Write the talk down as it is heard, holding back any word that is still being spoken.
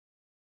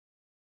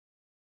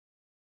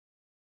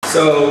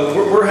So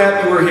we're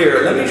happy we're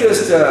here. Let me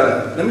just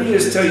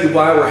tell you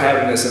why we're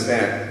having this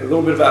event. A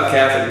little bit about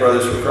Catholic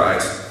Brothers for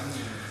Christ.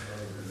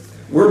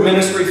 We're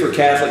ministry for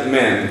Catholic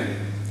men,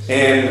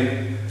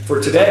 and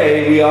for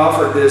today we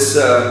offered this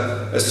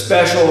a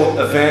special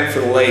event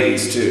for the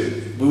ladies too.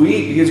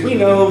 Because we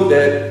know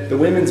that the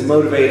women's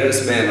motivate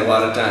us men a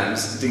lot of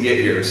times to get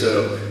here.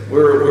 So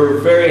we're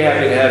very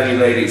happy to have you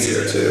ladies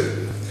here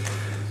too.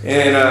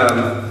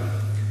 And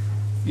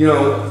you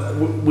know,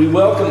 we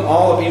welcome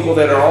all the people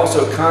that are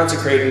also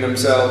consecrating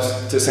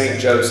themselves to St.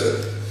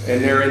 Joseph,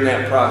 and they're in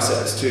that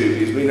process too,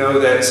 because we know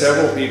that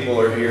several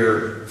people are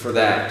here for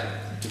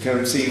that, to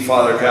come see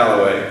Father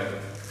Calloway.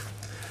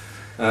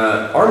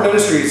 Our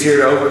ministry is here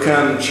to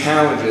overcome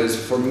challenges,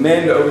 for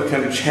men to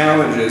overcome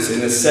challenges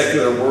in a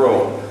secular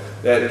world,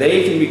 that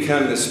they can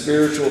become the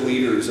spiritual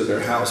leaders of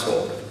their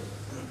household.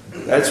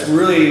 That's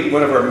really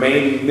one of our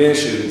main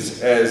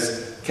missions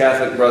as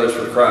Catholic Brothers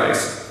for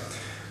Christ.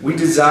 We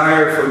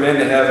desire for men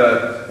to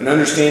have an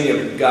understanding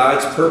of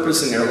God's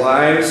purpose in their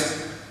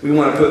lives. We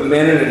want to put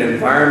men in an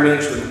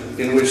environment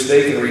in which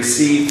they can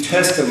receive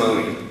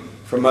testimony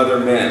from other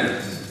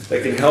men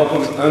that can help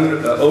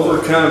them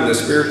overcome the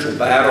spiritual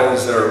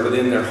battles that are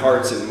within their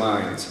hearts and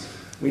minds.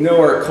 We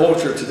know our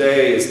culture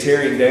today is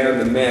tearing down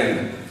the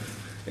men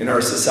in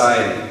our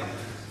society.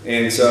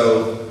 And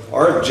so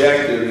our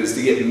objective is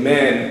to get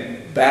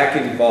men back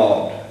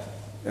involved.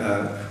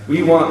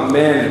 We want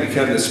men to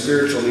become the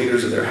spiritual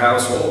leaders of their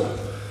household.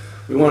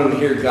 We want them to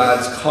hear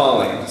God's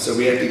calling. So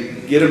we have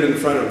to get them in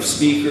front of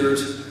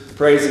speakers,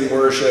 praise and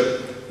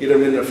worship, get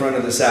them in the front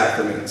of the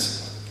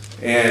sacraments.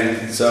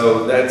 And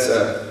so that's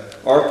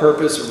our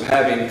purpose of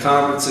having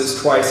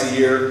conferences twice a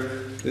year.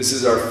 This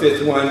is our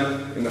 5th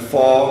one in the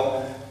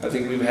fall. I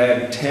think we've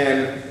had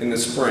 10 in the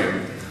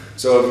spring.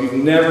 So if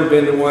you've never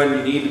been to one,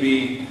 you need to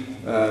be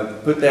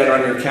put that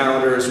on your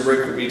calendars.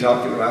 Rick will be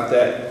talking about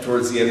that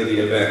towards the end of the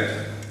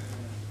event.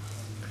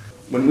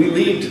 When we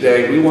leave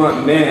today, we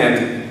want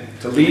men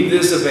to leave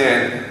this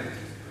event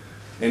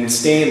and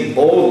stand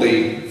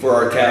boldly for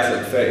our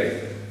Catholic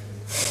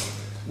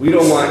faith. We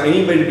don't want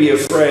anybody to be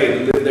afraid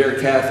to live their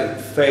Catholic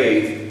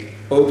faith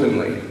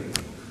openly.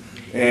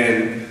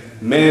 And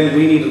men,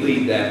 we need to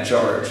lead that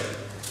charge.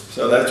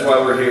 So that's why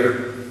we're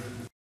here.